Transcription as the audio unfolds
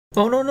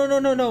Oh no no no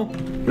no no no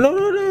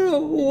no no no!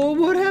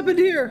 What happened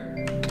here?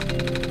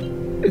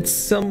 It's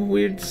some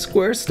weird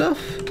square stuff.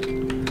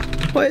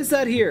 Why is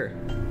that here?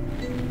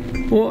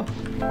 What?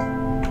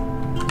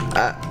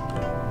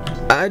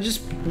 I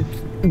just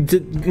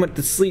went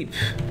to sleep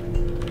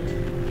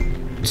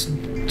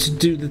to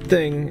do the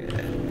thing,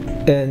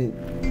 and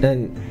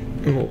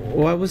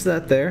why was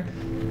that there?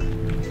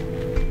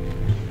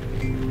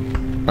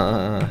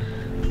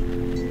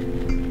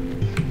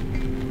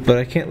 But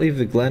I can't leave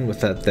the Glen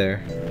with that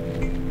there.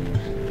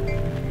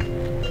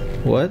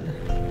 What?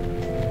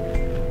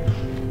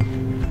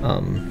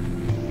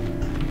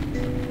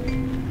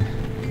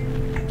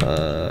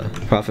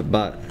 Prophet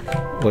Bot,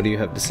 what do you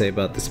have to say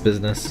about this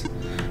business?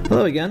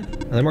 Hello again.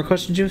 Are there more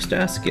questions you have to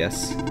ask?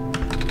 Yes.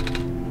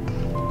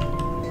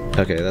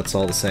 Okay, that's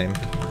all the same.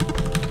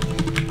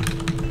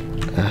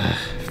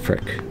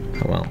 Frick.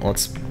 Oh, well,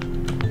 let's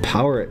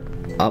power it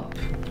up.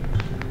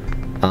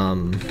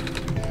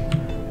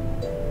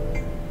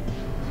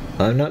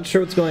 I'm not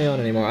sure what's going on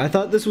anymore. I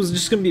thought this was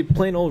just gonna be a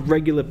plain old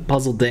regular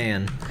Puzzle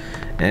Dan,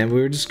 and we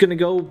were just gonna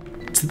go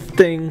to the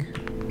thing.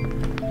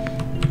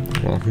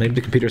 Well, maybe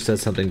the computer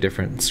says something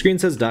different. The screen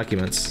says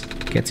documents.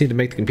 Can't seem to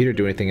make the computer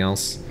do anything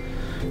else.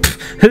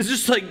 It's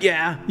just like,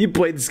 yeah, you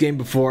played this game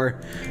before.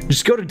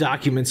 Just go to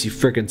documents, you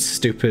frickin'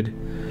 stupid.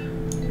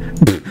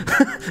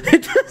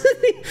 It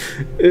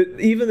doesn't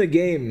even the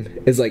game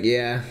is like,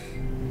 yeah.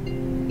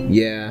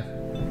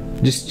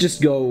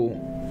 Just go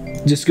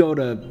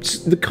to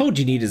the code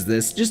you need is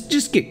this.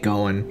 Just get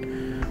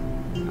going.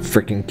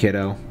 Frickin'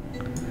 kiddo.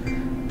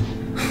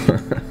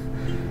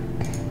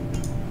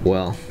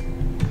 Well.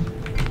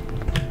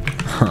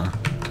 Huh.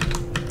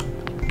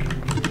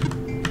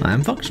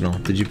 I'm functional.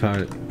 Did you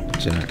power it?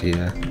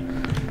 Yeah.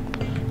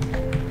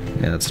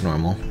 Yeah, that's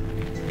normal.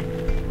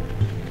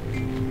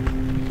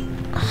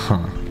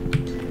 Huh.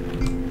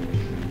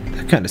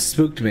 That kind of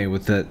spooked me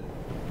with that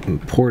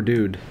poor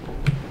dude.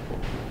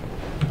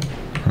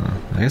 Huh.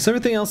 I guess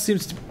everything else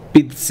seems to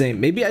be the same.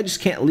 Maybe I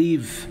just can't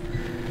leave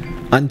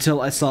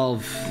until I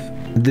solve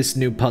this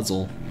new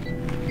puzzle,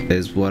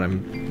 is what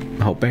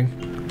I'm hoping.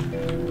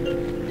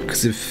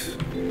 Because if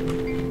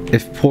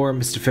poor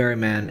Mr.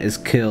 Ferryman is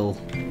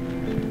killed,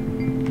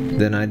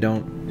 then I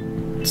don't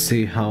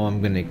see how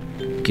I'm gonna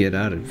get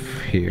out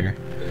of here.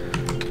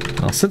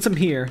 Well, since I'm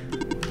here...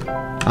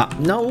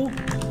 no!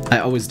 I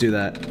always do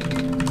that.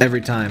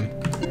 Every time.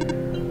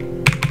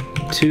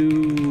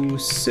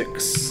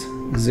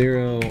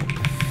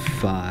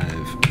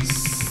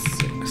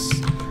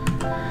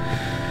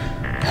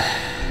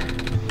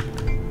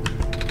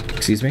 26056.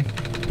 Excuse me?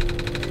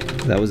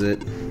 That was it.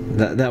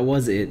 That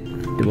was it.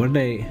 What did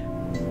I...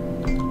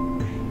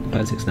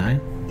 569?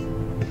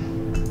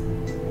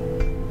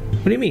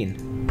 What do you mean?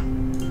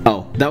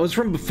 Oh, that was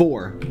from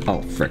before.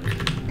 Oh, frick.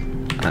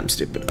 I'm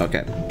stupid.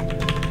 Okay.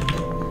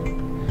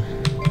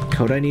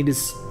 Code I need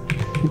is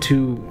 1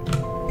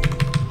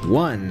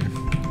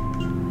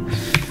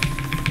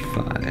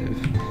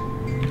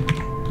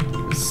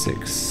 5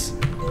 6.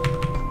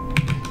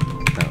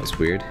 That was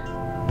weird.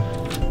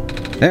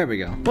 There we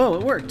go. Whoa,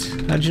 it worked.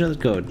 How'd you know the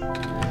code?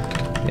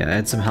 Yeah, I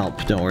had some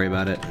help. Don't worry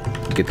about it.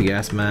 Get the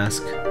gas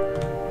mask.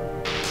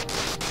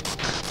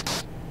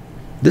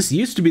 This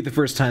used to be the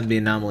first time the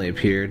anomaly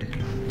appeared.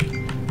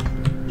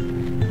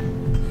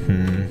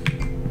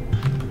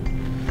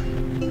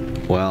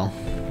 Well.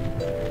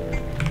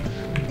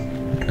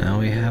 Now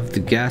we have the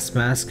gas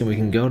mask and we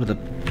can go to the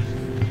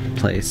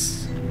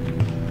place.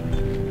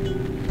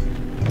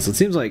 So it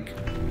seems like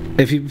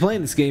if you've been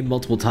playing this game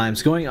multiple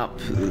times, going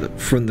up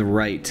from the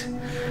right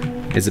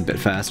is a bit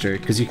faster,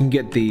 because you can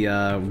get the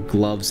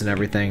gloves and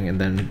everything and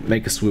then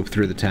make a swoop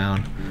through the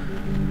town.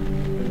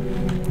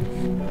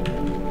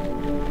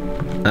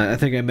 I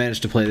think I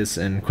managed to play this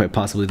in quite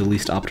possibly the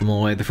least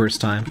optimal way the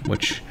first time,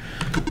 which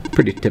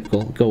pretty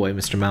typical. Go away,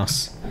 Mr.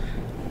 Mouse.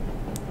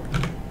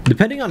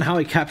 Depending on how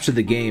I capture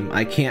the game,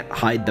 I can't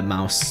hide the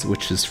mouse,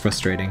 which is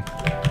frustrating.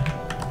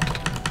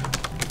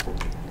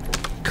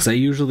 Because I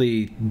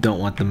usually don't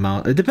want the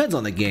mouse. It depends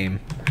on the game,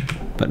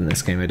 but in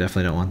this game I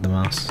definitely don't want the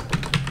mouse.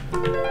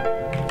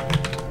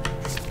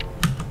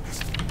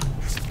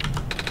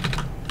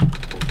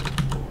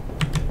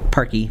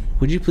 Parky,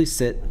 would you please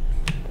sit?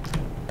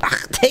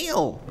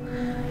 Tail!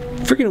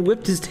 Freaking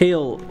whipped his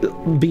tail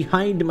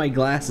behind my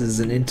glasses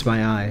and into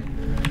my eye.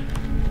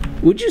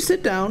 Would you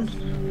sit down?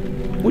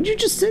 Would you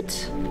just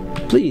sit?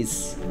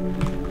 Please.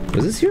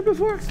 Was this here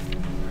before?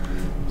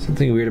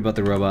 Something weird about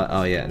the robot.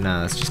 Oh yeah,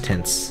 nah, that's just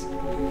hints.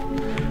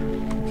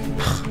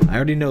 I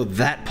already know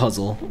that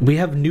puzzle. We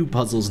have new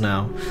puzzles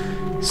now.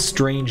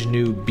 Strange,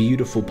 new,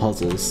 beautiful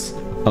puzzles.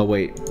 Oh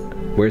wait,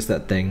 where's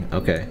that thing?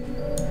 Okay.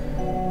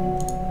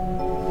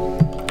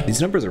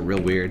 These numbers are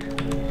real weird.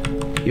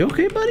 You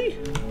okay, buddy?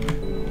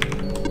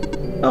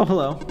 Oh,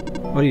 hello.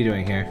 What are you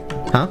doing here?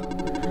 Huh?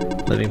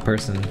 Living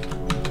person.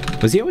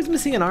 Was he always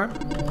missing an arm?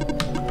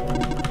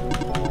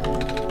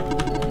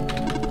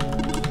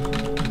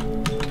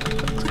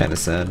 It's kind of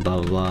sad,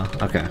 blah, blah,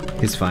 blah. Okay,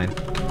 he's fine.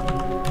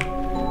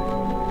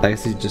 I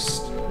guess he's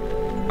just...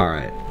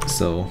 Alright,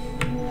 so...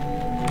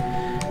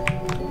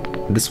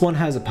 This one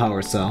has a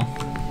power cell.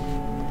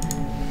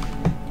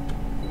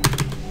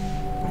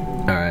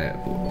 Alright,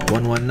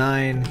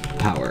 119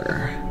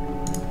 power.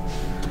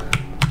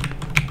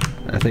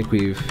 I think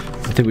we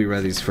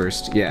read these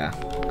first. Yeah.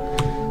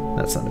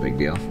 That's not a big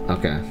deal.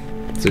 Okay.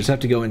 So just have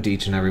to go into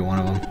each and every one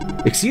of them.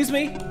 Excuse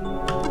me?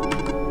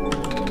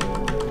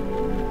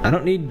 I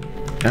don't need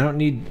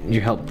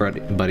your help,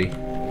 buddy.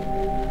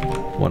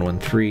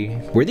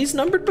 113. Were these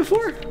numbered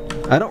before?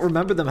 I don't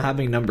remember them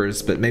having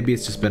numbers, but maybe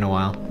it's just been a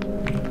while.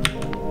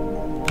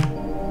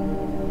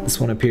 This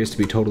one appears to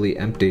be totally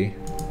empty.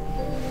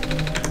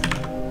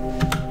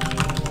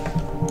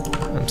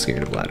 I'm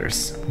scared of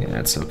ladders. Yeah,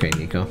 it's okay,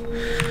 Nico.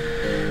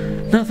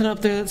 Nothing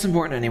up there that's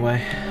important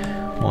anyway.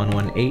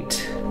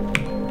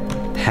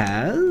 118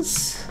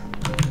 has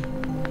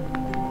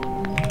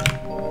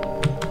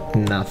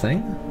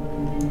nothing.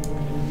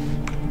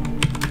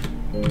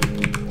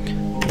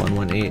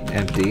 118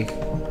 empty.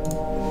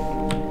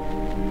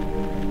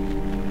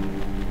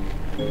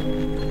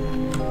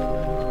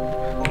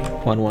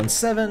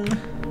 117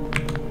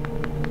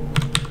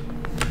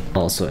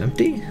 also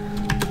empty.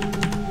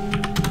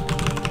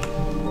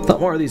 Thought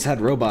more of these had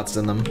robots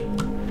in them.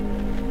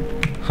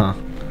 Huh.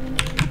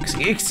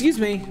 Excuse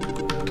me.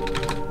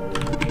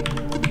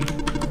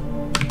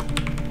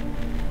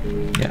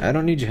 Yeah, I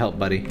don't need your help,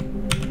 buddy.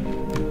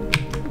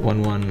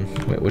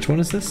 Wait, which one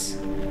is this?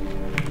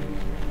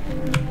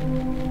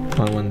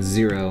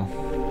 110.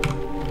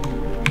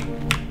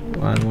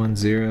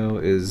 110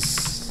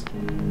 is,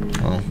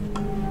 well,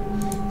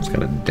 it's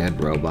got a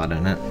dead robot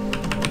in it.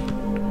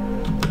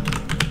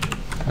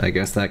 I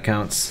guess that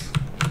counts.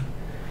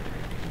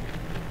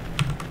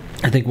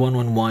 I think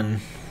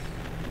 111.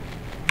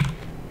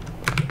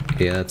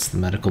 Yeah, that's the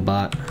medical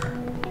bot.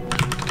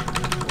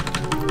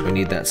 We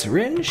need that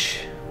syringe.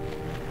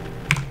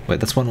 Wait,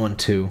 that's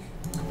 112.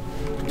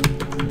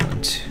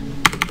 112.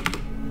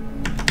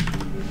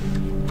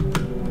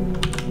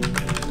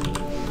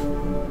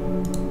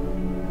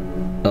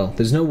 Oh,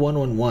 there's no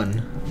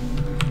 111.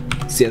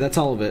 So yeah, that's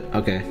all of it.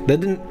 Okay, that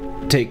didn't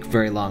take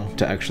very long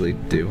to actually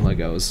do,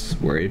 like I was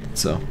worried,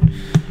 so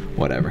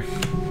whatever.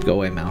 Go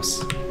away,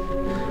 mouse.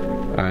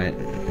 Alright,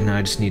 now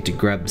I just need to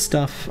grab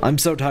stuff. I'm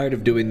so tired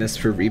of doing this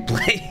for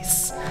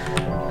replays.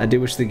 I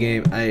do wish the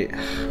game,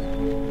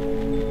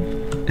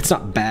 it's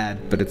not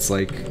bad, but it's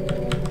like,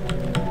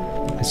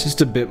 it's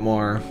just a bit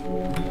more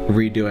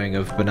redoing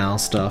of banal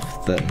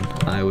stuff than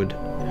I would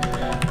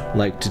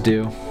like to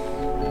do.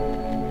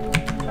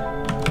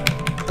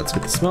 Let's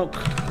get the smoke.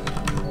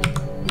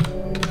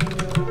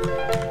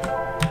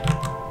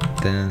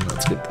 Then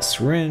let's get the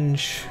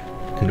syringe.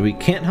 And we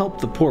can't help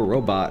the poor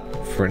robot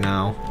for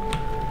now.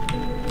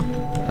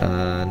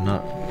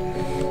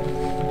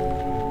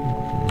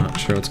 Not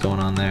sure what's going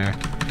on there.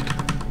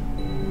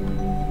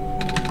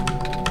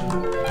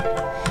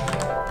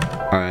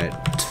 Alright,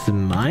 to the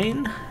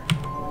mine.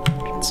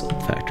 It's a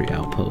factory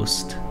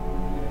outpost.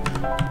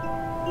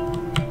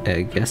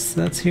 I guess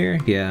that's here?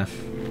 Yeah.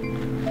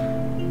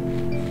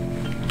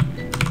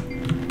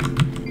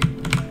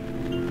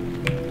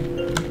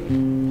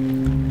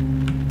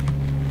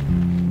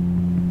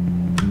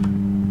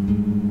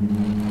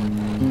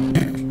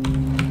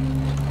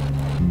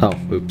 Oh,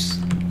 oops.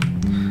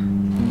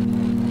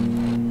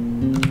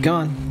 Come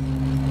on.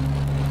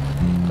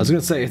 I was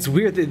gonna say, it's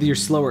weird that you're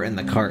slower in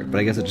the cart, but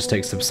I guess it just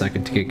takes a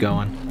second to get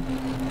going.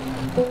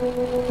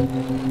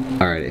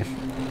 Alrighty.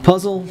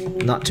 Puzzle,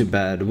 not too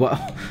bad. Wow.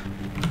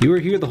 You were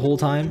here the whole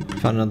time?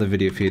 Found another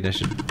video feed, I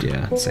should,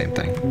 yeah, same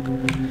thing.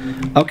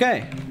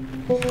 Okay.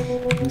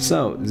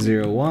 So,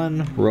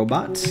 01,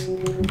 robot,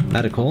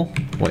 medical.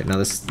 Wait, no,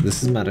 this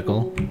is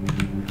medical.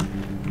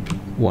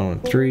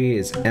 113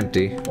 is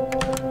empty.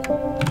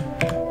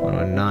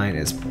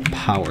 119 is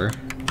power.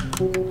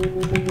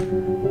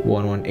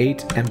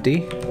 118 empty.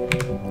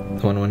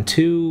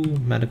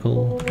 112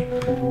 medical.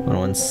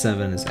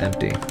 117 is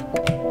empty.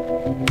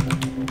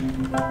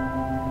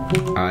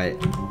 Alright.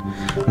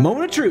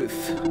 Moment of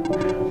truth.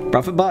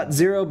 Profitbot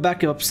 0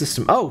 backup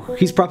system. Oh,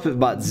 he's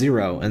Profitbot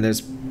 0 and there's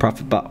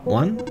Profitbot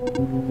 1?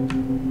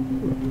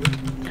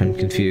 I'm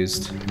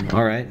confused.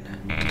 Alright.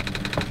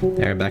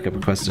 Error backup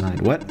request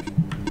denied. What?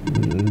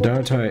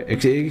 Dormitory.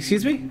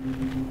 Excuse me?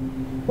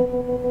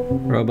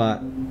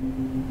 Robot.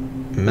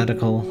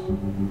 Medical.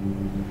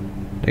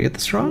 Did I get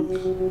this wrong?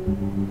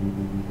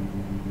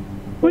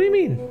 What do you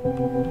mean?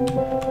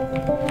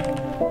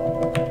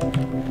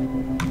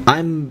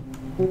 I'm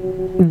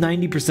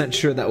 90%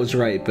 sure that was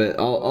right, but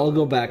I'll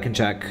go back and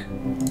check.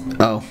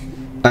 Oh,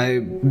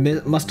 I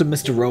must have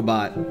missed a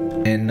robot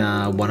in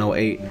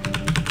 108.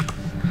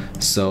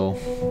 So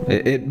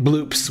it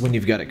bloops when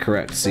you've got it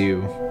correct, so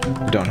you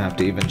don't have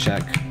to even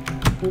check.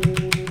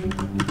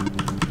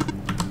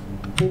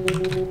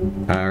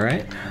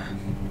 Alright.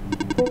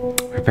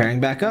 Preparing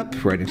backup,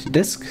 writing to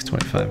disk,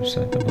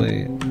 25%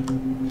 complete.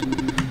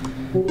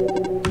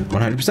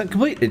 100%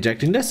 complete,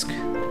 ejecting disk.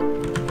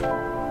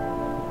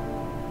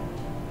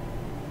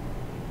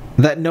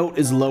 That note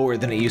is lower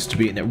than it used to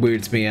be and it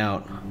weirds me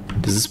out.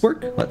 Does this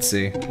work? Let's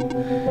see.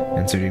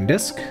 Inserting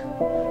disk.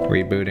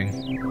 Rebooting.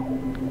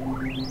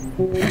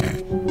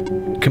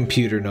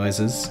 Computer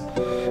noises.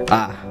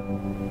 Ah.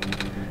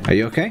 Are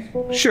you okay?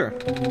 Sure.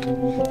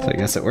 So I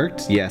guess it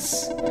worked?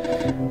 Yes.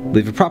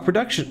 Leave a proper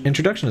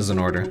introduction is in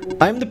order.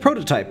 I am the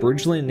prototype,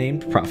 originally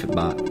named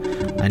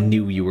ProfitBot. I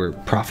knew you were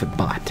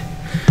ProfitBot.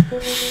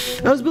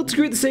 I was built to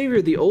create the savior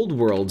of the old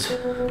world.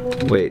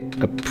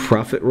 Wait, a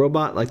profit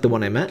robot like the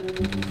one I met?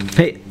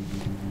 Hey,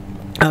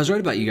 I was right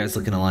about you guys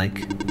looking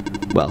alike.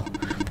 Well,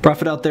 the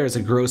prophet out there is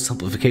a gross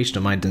simplification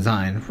of my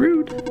design.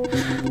 Rude.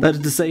 That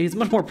is to say, he's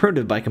much more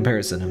primitive by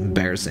comparison,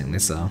 embarrassingly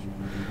so.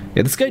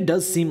 Yeah, this guy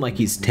does seem like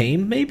he's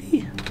tame,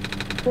 maybe?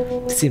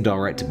 He seemed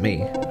alright to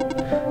me.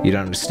 You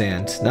don't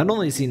understand. Not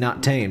only is he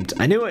not tamed,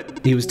 I knew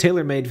it! He was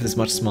tailor-made for this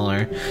much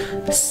smaller,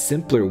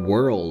 simpler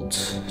world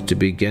to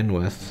begin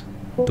with.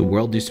 The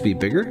world used to be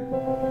bigger?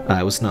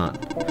 I was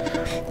not.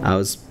 I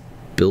was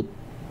built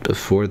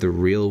before the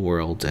real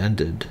world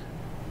ended.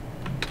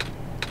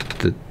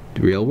 The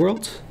real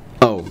world?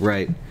 Oh,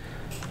 right.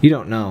 You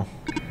don't know.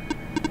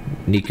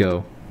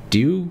 Nico, do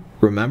you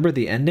remember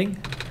the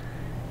ending?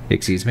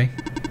 Excuse me?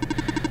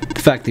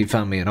 The fact that you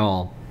found me at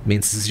all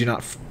means this is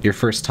not your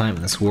first time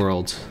in this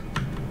world.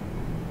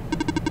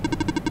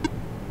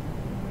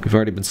 You've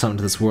already been summoned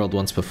to this world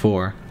once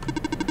before.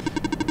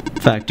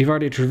 In fact, you've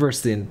already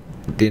traversed the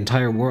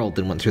entire world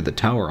and went through the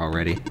tower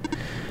already.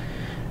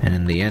 And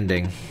in the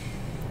ending,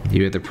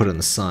 you either put in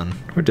the sun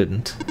or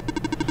didn't.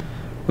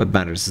 What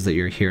matters is that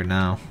you're here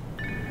now.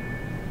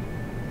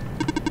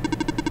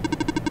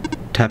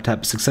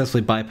 Tap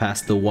successfully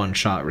bypassed the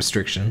one-shot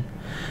restriction.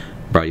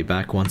 Brought you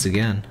back once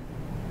again.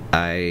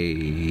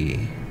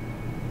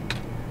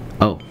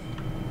 Oh.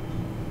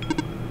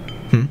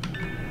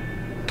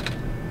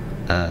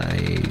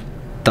 I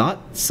thought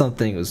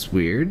something was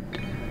weird.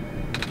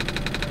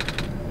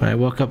 When I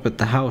woke up at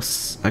the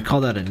house, I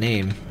called out a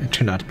name. It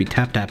turned out to be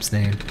Tap's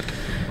name.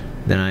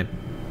 Then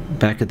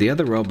back at the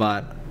other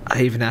robot,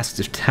 I even asked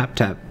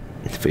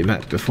if we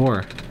met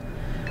before.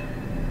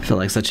 Felt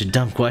like such a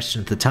dumb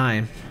question at the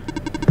time.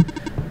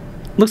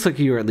 Looks like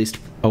you were at least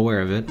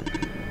aware of it.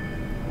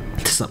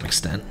 To some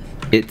extent.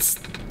 It's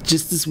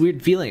just this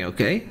weird feeling,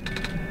 okay?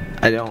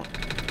 I don't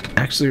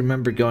actually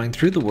remember going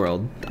through the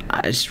world.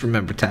 I just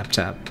remember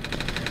Tap.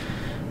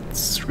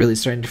 It's really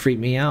starting to freak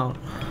me out.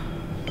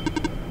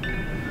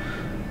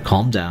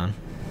 Calm down.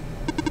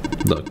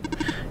 Look,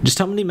 just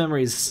how many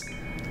memories...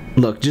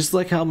 Look, just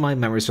like how my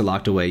memories are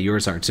locked away,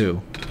 yours are too.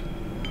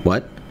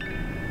 What?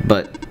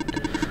 But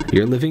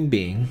you're a living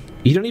being.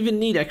 You don't even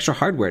need extra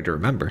hardware to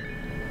remember.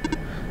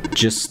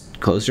 Just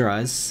close your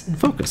eyes and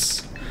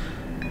focus.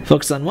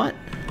 Focus on what?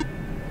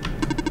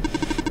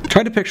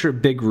 Try to picture a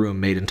big room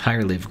made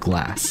entirely of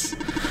glass.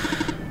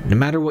 No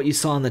matter what you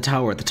saw in the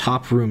tower, the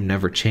top room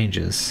never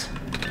changes.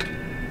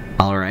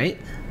 Alright?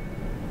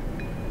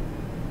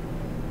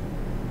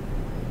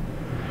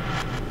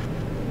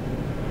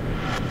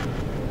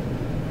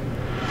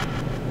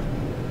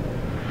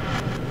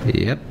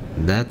 Yep,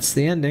 that's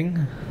the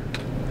ending.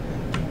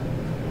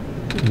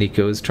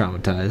 Nico is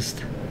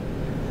traumatized.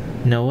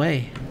 No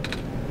way.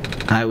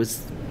 I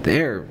was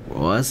there,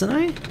 wasn't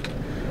I?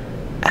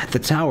 At the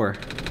tower.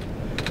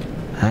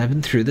 I've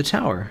been through the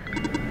tower.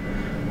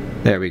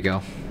 There we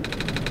go.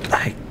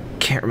 I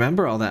can't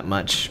remember all that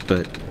much,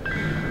 but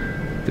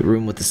the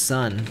room with the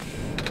sun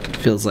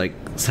feels like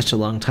such a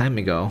long time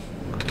ago.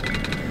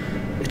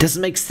 It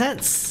doesn't make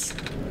sense.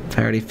 If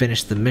I already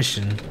finished the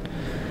mission,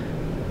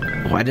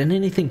 why didn't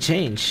anything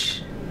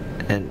change?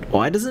 And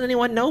why doesn't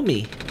anyone know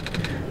me?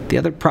 The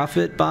other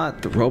prophet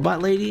bot, the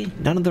robot lady,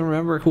 none of them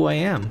remember who I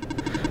am.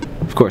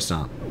 Of course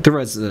not. The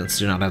residents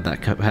do not have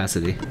that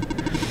capacity.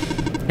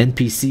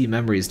 NPC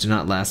memories do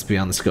not last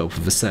beyond the scope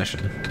of a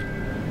session.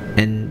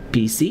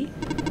 NPC?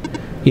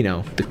 You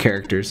know, the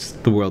characters,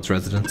 the world's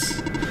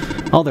residents.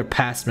 All their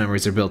past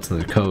memories are built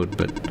into their code,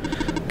 but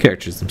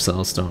characters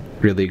themselves don't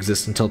really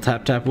exist until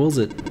Tap wills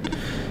it.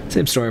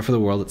 Same story for the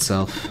world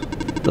itself.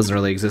 Doesn't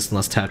really exist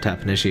unless Tap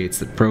initiates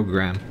the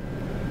program.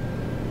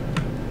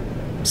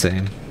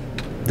 Same.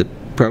 The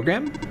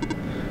program?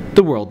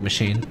 The world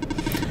machine.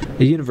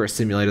 A universe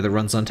simulator that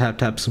runs on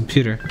Tap's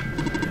computer.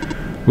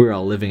 We're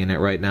all living in it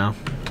right now.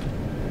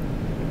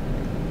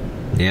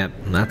 Yep,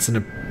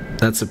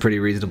 that's a pretty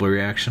reasonable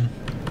reaction.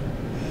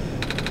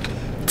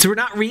 So we're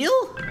not real?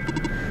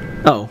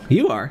 Oh,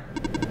 you are.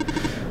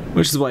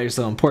 Which is why you're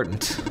so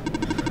important.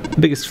 The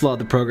biggest flaw of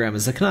the program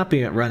is it cannot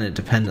be run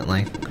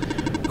independently.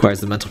 It requires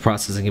the mental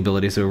processing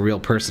abilities of a real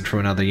person from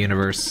another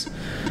universe.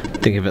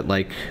 Think of it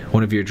like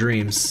one of your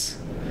dreams.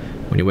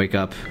 When you wake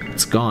up,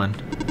 it's gone.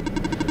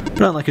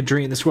 But unlike a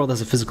dream, this world has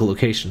a physical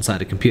location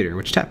inside a computer,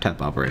 which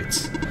Tap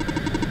operates.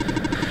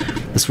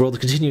 This world will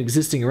continue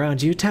existing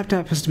around you. Tap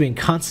has to be in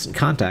constant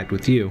contact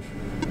with you.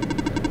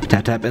 If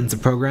Tap ends the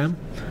program,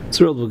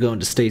 this world will go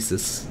into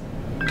stasis.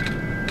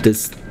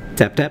 Does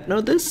Tap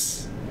know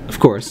this? Of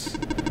course.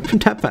 From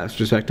Tap's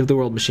perspective, the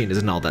world machine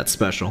isn't all that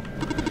special.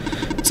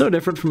 It's no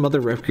different from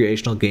other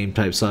recreational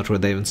game-type software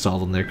they've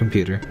installed on their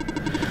computer.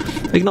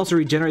 They can also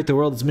regenerate the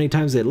world as many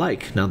times as they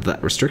like, now that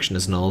that restriction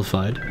is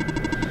nullified.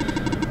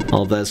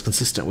 All of that is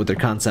consistent with their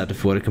concept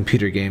of what a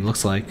computer game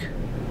looks like.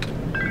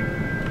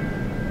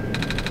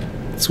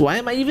 So why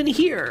am I even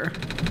here?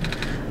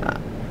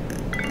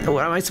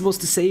 What am I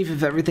supposed to save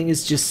if everything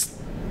is just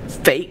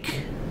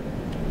fake?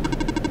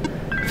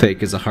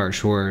 Fake is a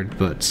harsh word,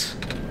 but...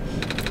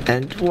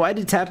 And why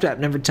did Tap Tap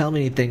never tell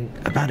me anything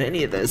about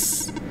any of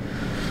this?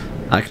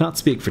 I cannot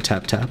speak for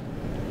Tap Tap.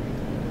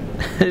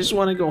 I just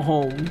want to go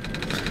home.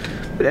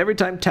 But every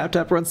time Tap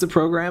Tap runs the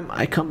program,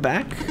 I come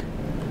back?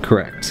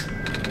 Correct.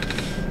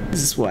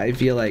 This is why I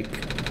feel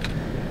like...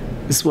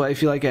 This is why I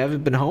feel like I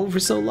haven't been home for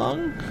so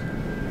long?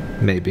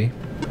 Maybe.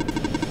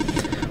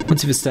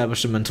 Once you've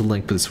established a mental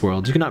link with this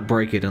world, you cannot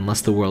break it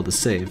unless the world is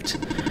saved.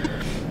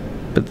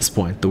 But at this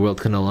point, the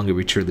world can no longer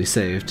be truly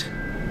saved.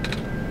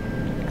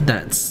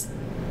 That's...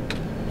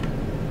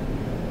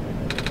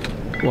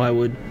 Why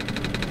would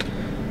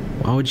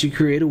you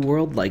create a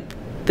world like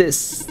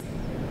this?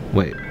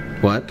 Wait,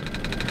 what?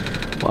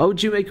 Why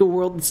would you make a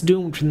world that's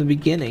doomed from the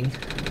beginning?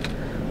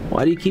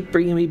 Why do you keep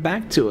bringing me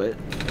back to it?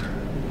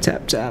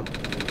 Tap Tap.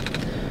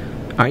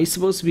 Are you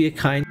supposed to be a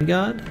kind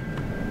god?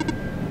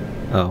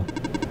 Oh.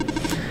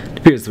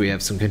 It appears that we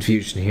have some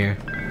confusion here.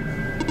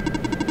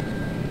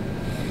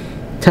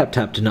 Tap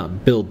Tap did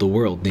not build the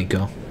world,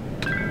 Nico.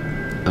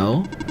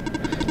 Oh?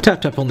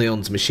 Tap Tap only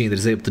owns a machine that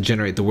is able to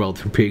generate the world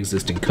from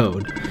pre-existing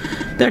code.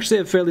 They actually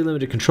have fairly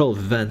limited control of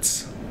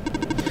events.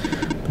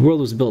 The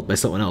world was built by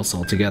someone else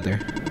altogether.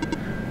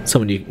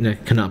 Someone you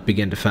cannot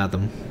begin to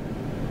fathom.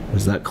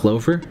 Was that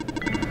Clover?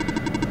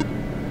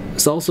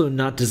 It's also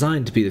not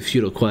designed to be the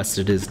futile quest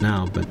it is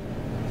now, but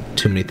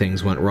too many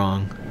things went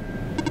wrong.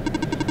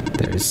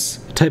 There's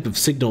a type of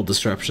signal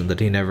disruption that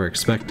he never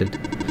expected.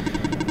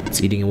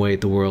 It's eating away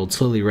at the world,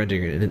 slowly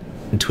rendering it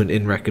into an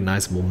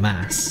unrecognizable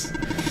mass.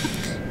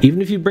 Even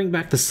if you bring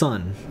back the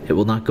sun, it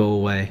will not go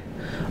away.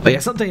 Oh yeah,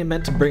 something I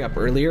meant to bring up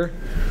earlier.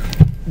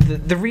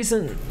 The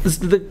reason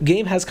the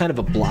game has kind of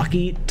a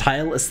blocky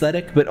tile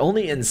aesthetic, but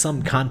only in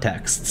some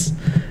contexts.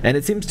 And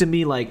it seems to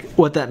me like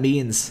what that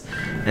means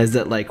is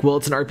that, like, well,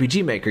 it's an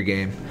RPG Maker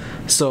game.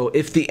 So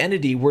if the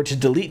entity were to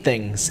delete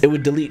things, it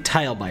would delete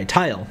tile by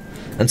tile.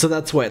 And so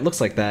that's why it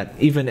looks like that,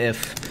 even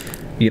if,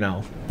 you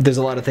know, there's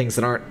a lot of things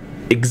that aren't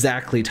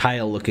exactly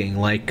tile looking,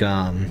 like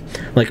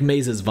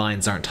Maze's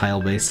vines aren't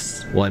tile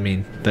based. Well, I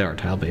mean, they are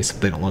tile based,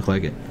 but they don't look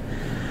like it.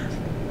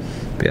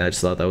 But yeah, I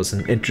just thought that was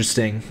an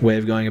interesting way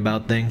of going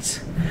about things.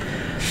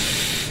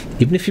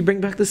 Even if you bring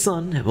back the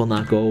sun, it will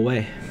not go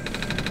away.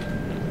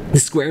 The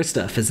square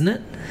stuff, isn't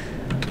it?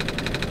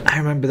 I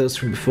remember those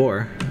from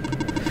before.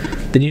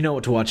 Then you know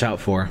what to watch out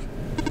for.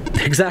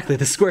 Exactly,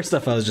 the square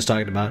stuff I was just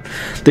talking about.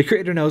 The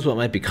creator knows what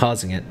might be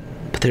causing it,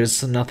 but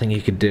there's nothing he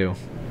could do.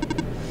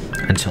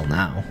 Until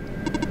now.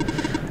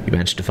 You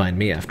managed to find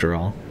me, after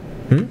all.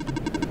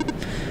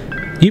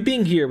 You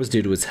being here was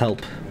due to his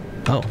help.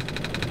 Oh.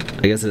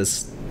 I guess it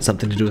has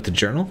something to do with the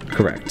journal?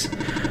 Correct.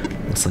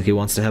 Looks like he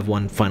wants to have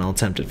one final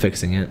attempt at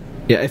fixing it.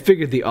 Yeah, I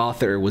figured the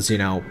author was, you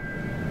know,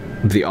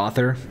 the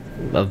author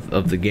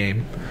of the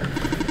game.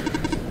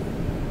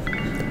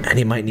 And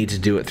he might need to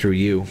do it through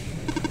you.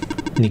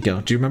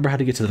 Nico, do you remember how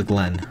to get to the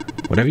Glen?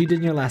 Whatever you did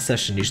in your last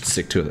session, you should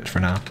stick to it for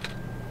now.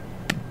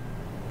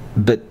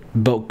 But,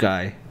 boat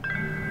guy,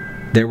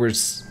 there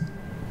was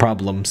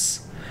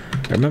problems.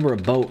 I remember a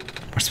boat,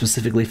 or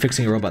specifically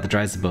fixing a robot that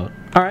drives the boat.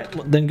 Alright,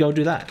 well, then go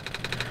do that.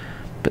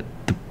 But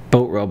the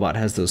boat robot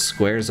has those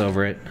squares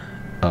over it.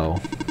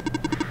 Oh.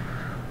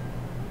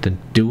 Then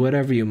do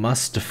whatever you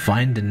must to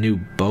find a new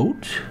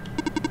boat?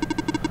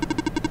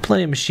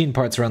 Plenty of machine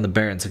parts around the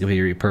Barrens that can be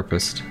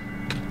repurposed.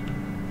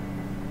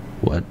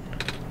 What?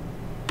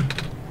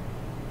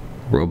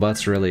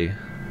 Robots really...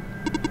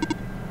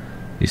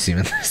 You seem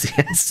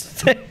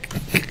enthusiastic.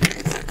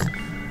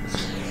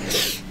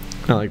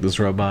 I like this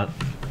robot.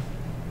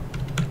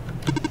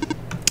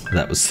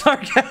 That was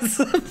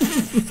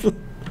sarcasm.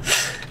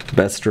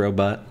 Best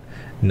robot.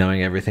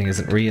 Knowing everything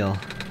isn't real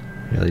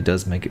really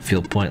does make it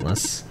feel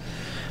pointless.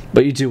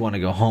 But you do want to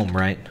go home,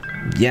 right?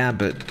 Yeah,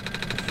 but...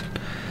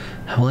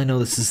 Well, I know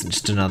this isn't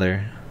just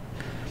another...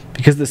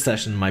 Because this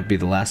session might be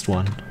the last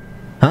one.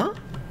 Huh?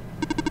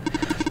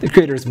 The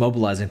creator is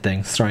mobilizing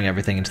things, throwing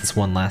everything into this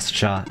one last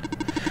shot.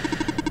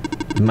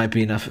 There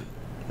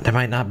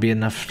might not be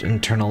enough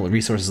internal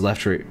resources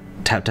left for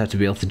Tap Tap to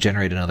be able to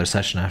generate another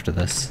session after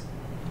this.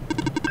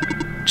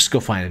 Just go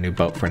find a new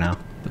boat for now.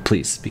 But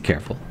please, be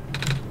careful.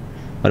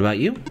 What about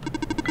you?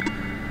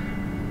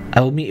 I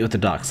will meet you at the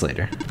docks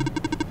later.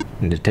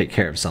 I need to take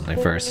care of something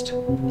first.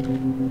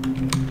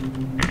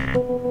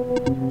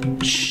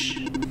 Shh.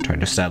 Trying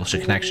to establish a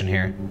connection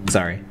here.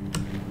 Sorry.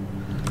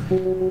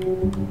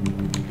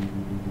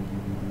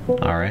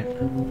 Alright.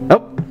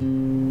 Oh!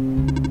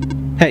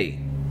 Hey,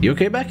 you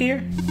okay back here?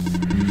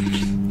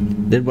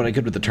 Did what I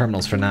could with the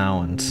terminals for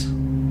now, and...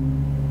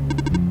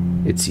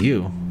 It's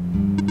you.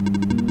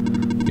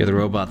 You're the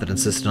robot that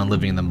insisted on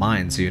living in the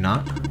mines, are you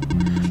not?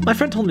 My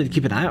friend told me to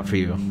keep an eye out for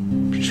you.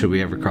 Should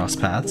we ever cross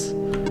paths?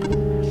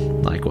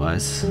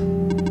 Likewise.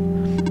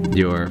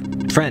 Your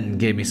friend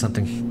gave me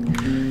something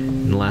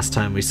the last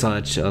time we saw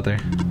each other.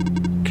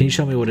 Can you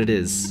show me what it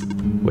is?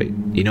 Wait,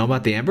 you know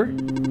about the amber?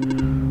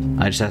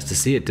 I just asked to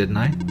see it, didn't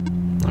I?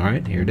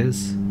 Alright, here it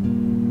is.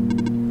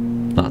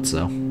 Thought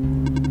so.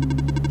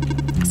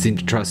 I seem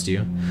to trust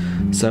you,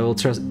 so I will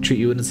treat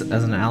you as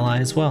an ally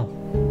as well.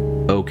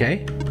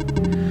 Okay?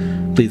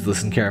 Please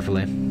listen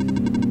carefully.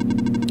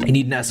 You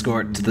need to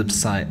escort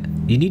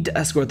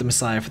the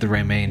Messiah for the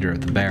remainder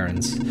of the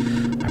Barrens.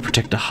 I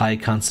predict a high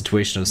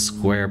concentration of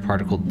square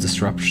particle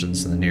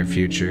disruptions in the near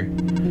future.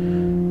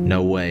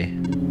 No way.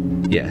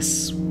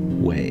 Yes,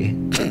 way.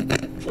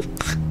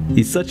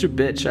 He's such a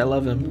bitch, I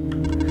love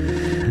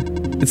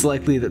him. It's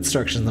likely that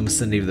structures in the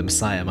vicinity of the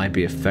Messiah might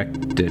be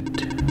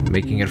affected,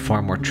 making it a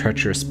far more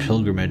treacherous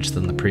pilgrimage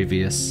than the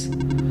previous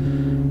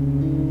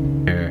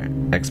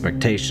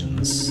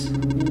expectations.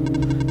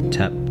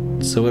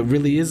 So it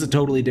really is a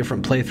totally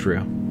different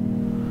playthrough.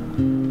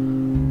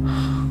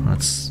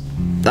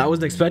 I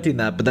wasn't expecting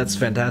that, but that's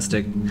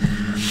fantastic.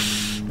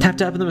 Tap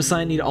in the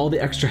Messiah need all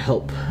the extra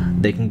help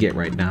they can get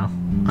right now.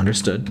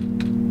 Understood.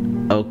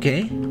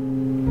 Okay.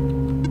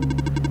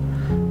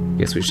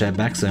 Guess we should head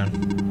back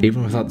soon.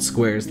 Even without the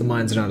squares, the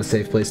mines are not a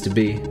safe place to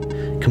be.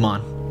 Come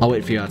on, I'll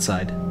wait for you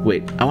outside.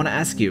 Wait, I want to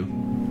ask you.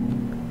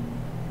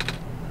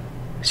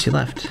 She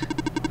left.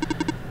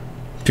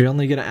 If you're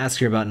only gonna ask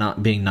her about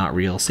not being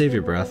real, save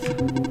your breath.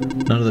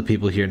 None of the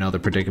people here know the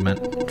predicament.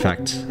 In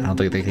fact, I don't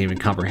think they can even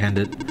comprehend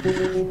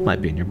it.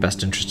 Might be in your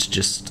best interest to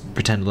just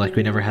pretend like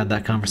we never had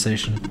that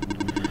conversation.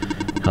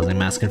 Causing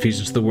mass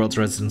confusion to the world's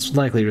residents would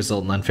likely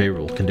result in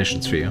unfavorable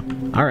conditions for you.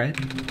 Alright.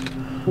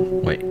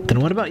 Wait, then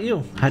what about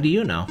you? How do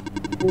you know?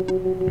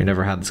 We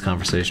never had this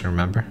conversation,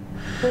 remember?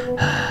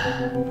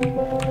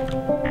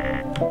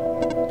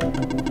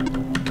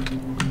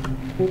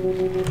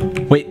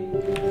 Wait.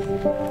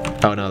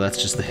 Oh no,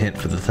 that's just the hint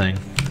for the thing.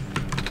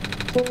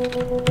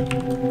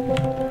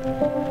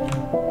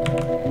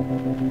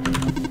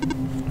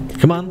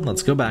 Come on,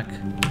 let's go back.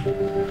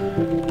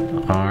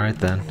 Alright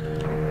then.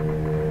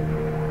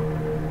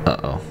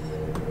 Uh-oh.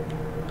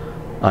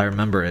 I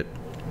remember it.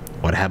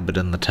 What happened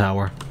in the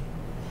tower.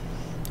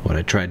 What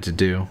I tried to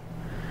do.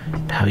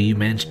 How you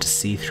managed to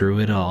see through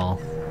it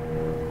all.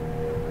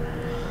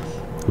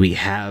 We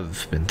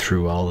have been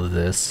through all of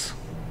this.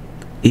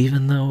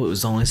 Even though it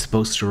was only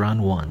supposed to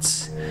run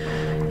once,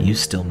 you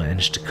still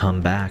managed to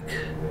come back.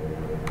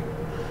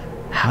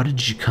 How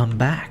did you come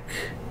back?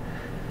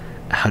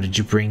 How did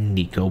you bring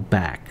Nico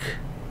back?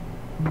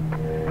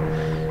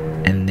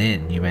 And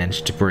then you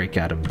managed to break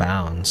out of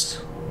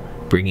bounds,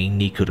 bringing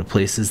Nico to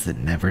places that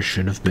never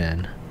should have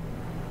been.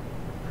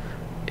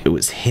 It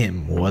was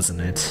him, wasn't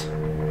it?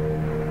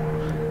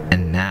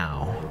 And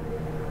now,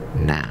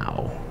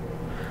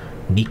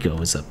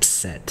 Nico is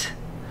upset.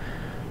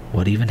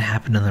 What even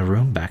happened in the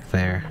room back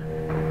there?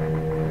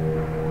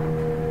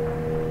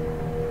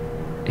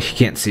 You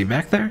can't see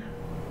back there?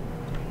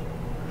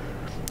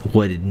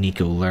 What did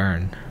Nico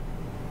learn?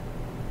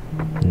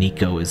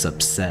 Nico is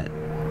upset.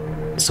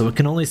 So it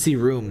can only see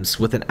rooms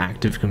with an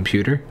active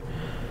computer?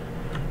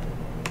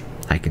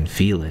 I can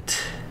feel it.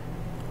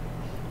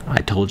 I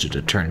told you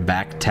to turn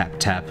back,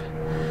 Tap.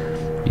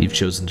 You've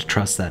chosen to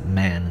trust that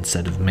man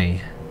instead of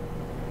me.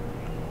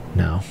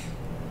 No,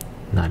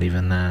 not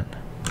even that.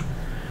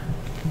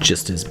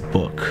 Just his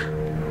book.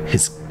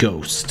 His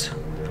ghost.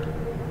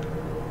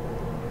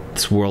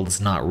 This world is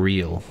not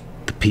real.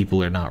 The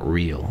people are not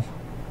real.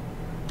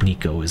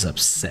 Nico is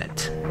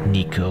upset.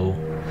 Nico,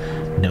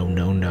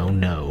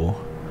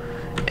 no.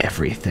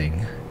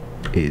 Everything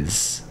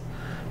is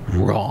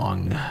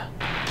wrong.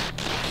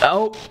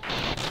 Oh!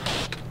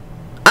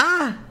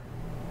 Ah!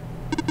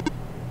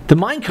 The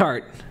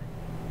minecart!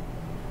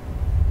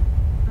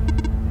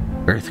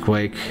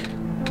 Earthquake.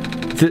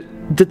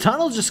 The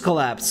tunnel just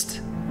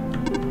collapsed.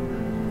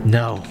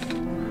 No.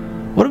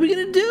 What are we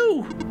gonna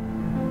do?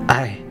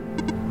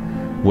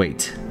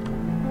 Wait.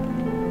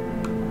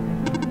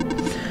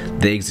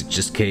 The exit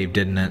just caved,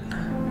 didn't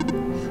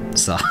it?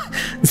 So,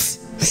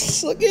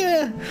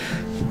 yeah.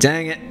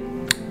 Dang it.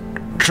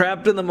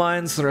 Trapped in the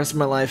mines for the rest of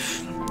my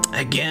life.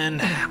 Again.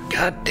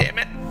 God damn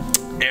it.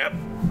 Yep.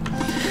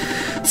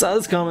 Saw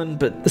this coming,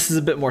 but this is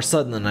a bit more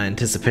sudden than I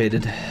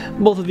anticipated.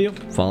 Both of you,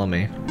 follow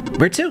me.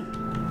 Where to?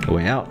 The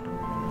way out.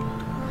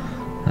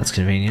 That's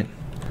convenient.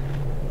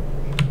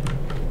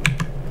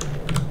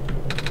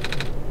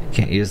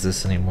 Can't use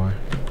this anymore.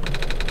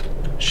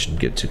 Shouldn't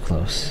get too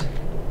close.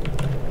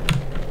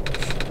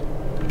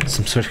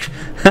 Some sort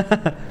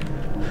of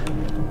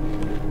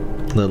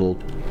little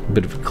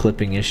bit of a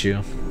clipping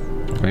issue.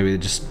 Maybe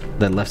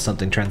they left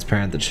something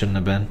transparent that shouldn't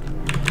have been.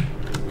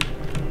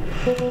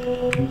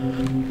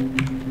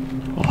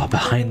 Oh,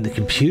 behind the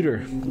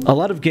computer. A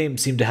lot of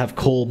games seem to have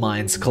coal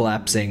mines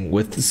collapsing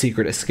with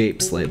secret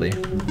escapes lately.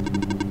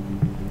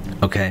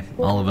 Okay,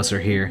 all of us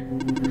are here.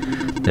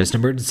 There's an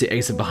emergency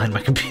exit behind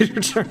my computer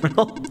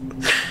terminal.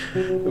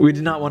 We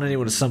did not want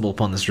anyone to stumble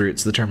upon this route,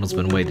 so the terminal's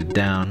been weighted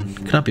down.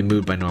 Cannot be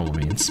moved by normal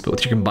means, but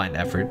with your combined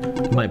effort,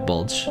 it might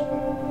bulge.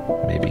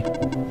 Maybe.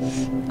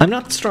 I'm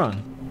not that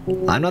strong.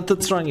 I'm not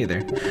that strong either.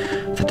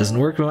 If that doesn't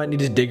work, we might need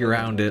to dig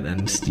around it,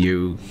 and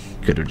you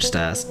could have just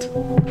asked.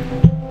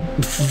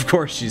 Of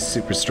course she's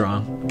super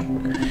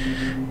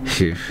strong.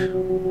 Phew.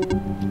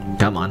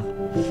 Come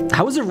on.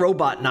 How is a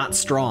robot not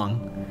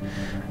strong?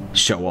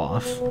 Show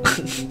off.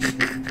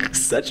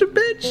 Such a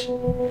bitch.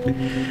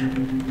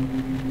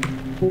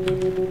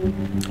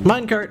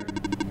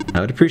 Minecart. I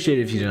would appreciate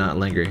it if you did not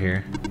linger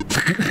here.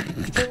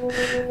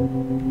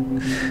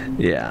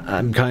 Yeah,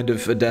 I'm kind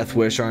of a death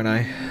wish, aren't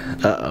I?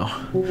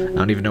 Uh-oh. I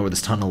don't even know where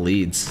this tunnel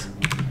leads.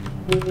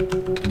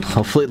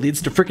 Hopefully it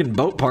leads to freaking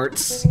boat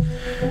parts.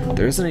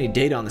 There isn't any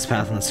data on this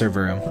path in the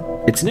server room.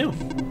 It's new.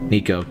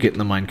 Nico, get in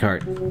the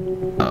minecart.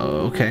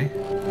 Oh, okay.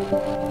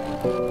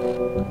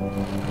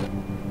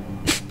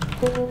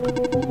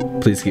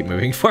 Please keep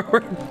moving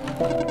forward.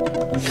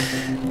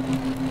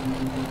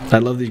 I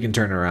love that you can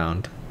turn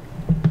around.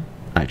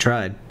 I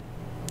tried.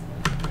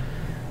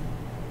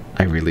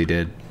 I really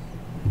did.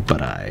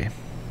 But I...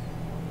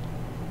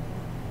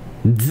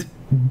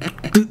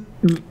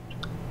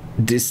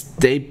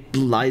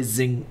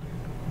 Destabilizing...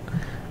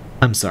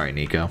 I'm sorry,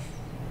 Nico.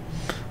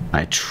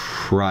 I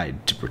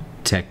tried to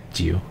protect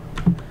you.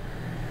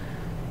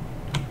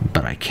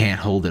 But I can't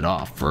hold it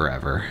off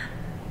forever.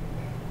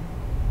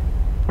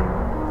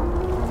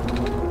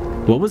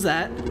 What was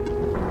that?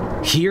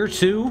 Here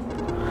too?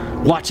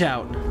 Watch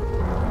out!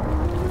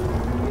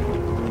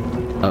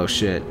 Oh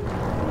shit.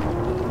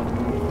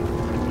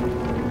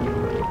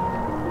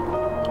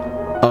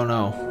 Oh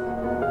no.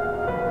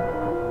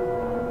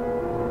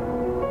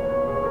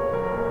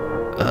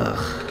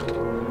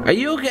 Ugh. Are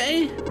you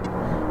okay?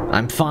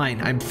 I'm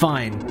fine, I'm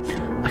fine.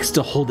 I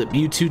still hold it, but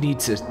you two need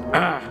to...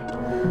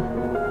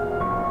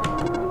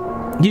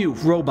 You,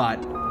 robot.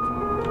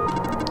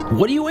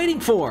 What are you waiting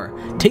for?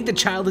 Take the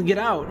child and get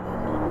out.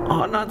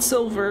 Oh, not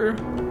Silver.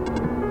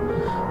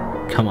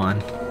 Come on.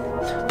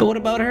 But what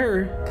about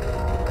her?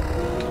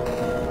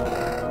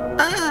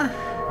 Ah!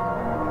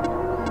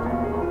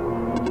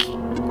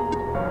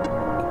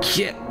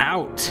 Get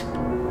out.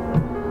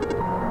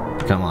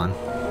 Come on.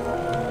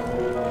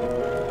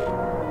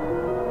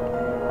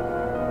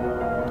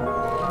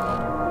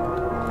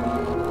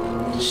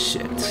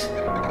 Shit.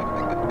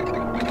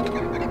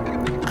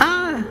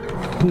 Ah!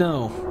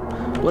 No.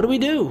 What do we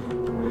do?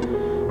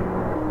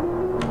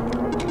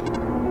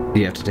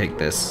 You have to take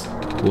this.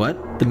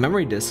 What? The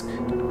memory disk?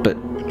 But...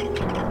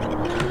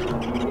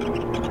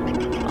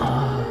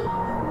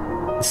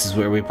 this is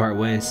where we part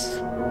ways.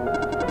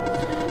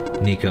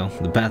 Nico,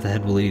 the path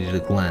ahead will lead you to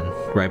the Glen,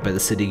 right by the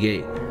city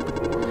gate.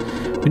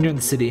 When you're in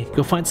the city,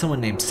 go find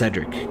someone named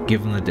Cedric.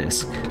 Give him the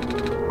disc.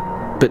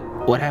 But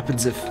what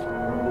happens if...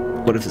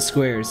 what if it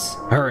squares?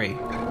 Hurry!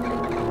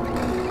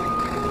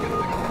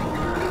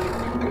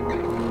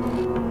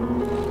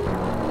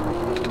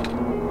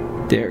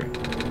 There.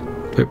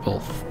 We're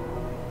both.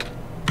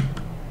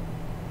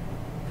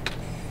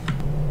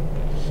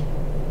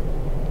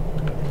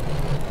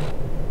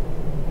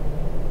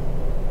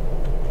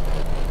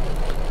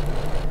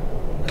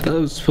 I thought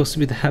it was supposed to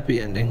be the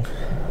happy ending.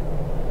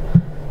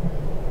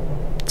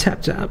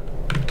 Tap tap.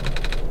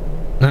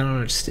 I don't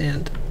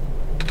understand.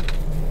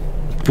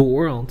 The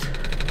world.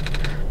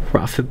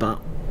 Profit about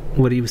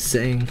what he was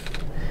saying.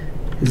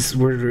 Is this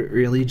word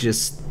really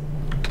just...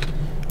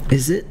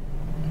 is it?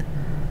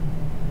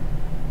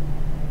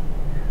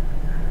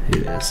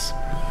 It is.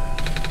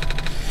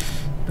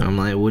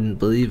 Normally I wouldn't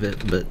believe it,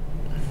 but it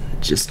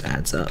just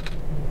adds up.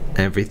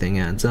 Everything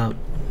adds up.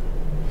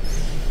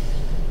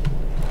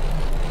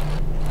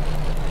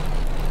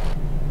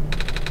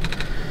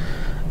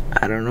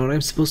 I don't know what I'm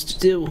supposed to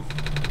do.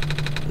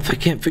 If I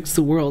can't fix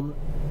the world,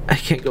 I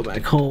can't go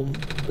back home.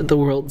 The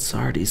world's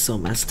already so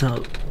messed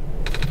up.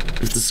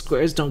 If the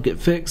squares don't get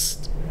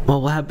fixed,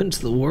 what will happen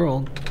to the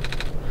world?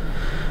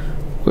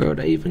 Where would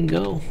I even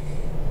go?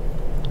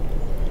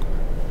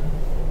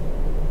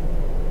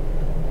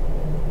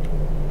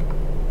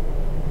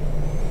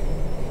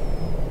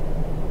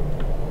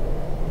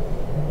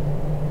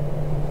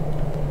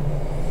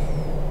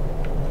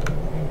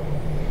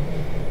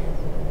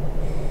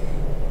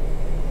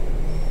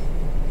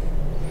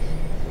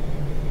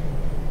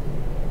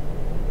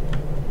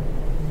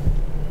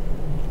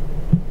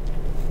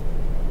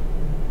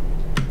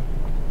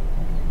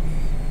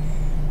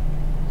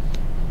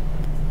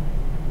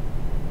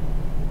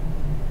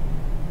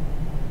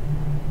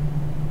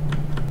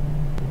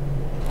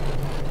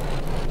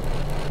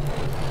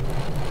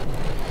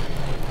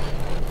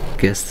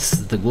 Guess this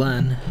is the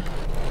Glen.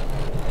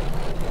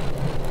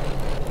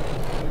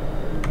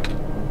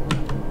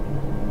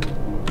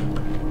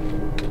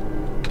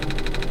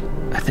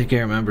 I think I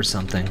remember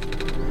something.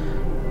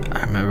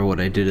 I remember what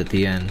I did at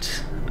the end.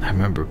 I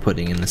remember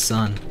putting in the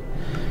sun.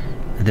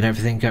 And then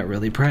everything got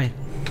really bright.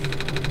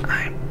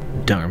 I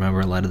don't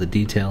remember a lot of the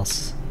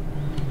details.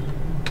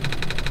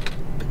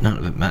 But none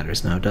of it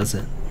matters now, does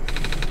it?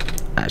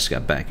 I just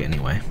got back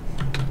anyway.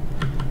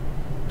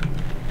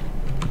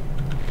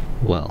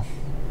 Well.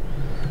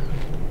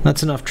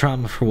 That's enough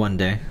trauma for one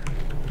day.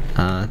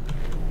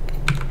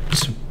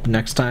 So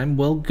next time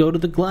we'll go to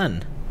the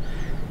Glen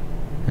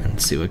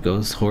and see what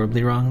goes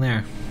horribly wrong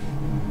there.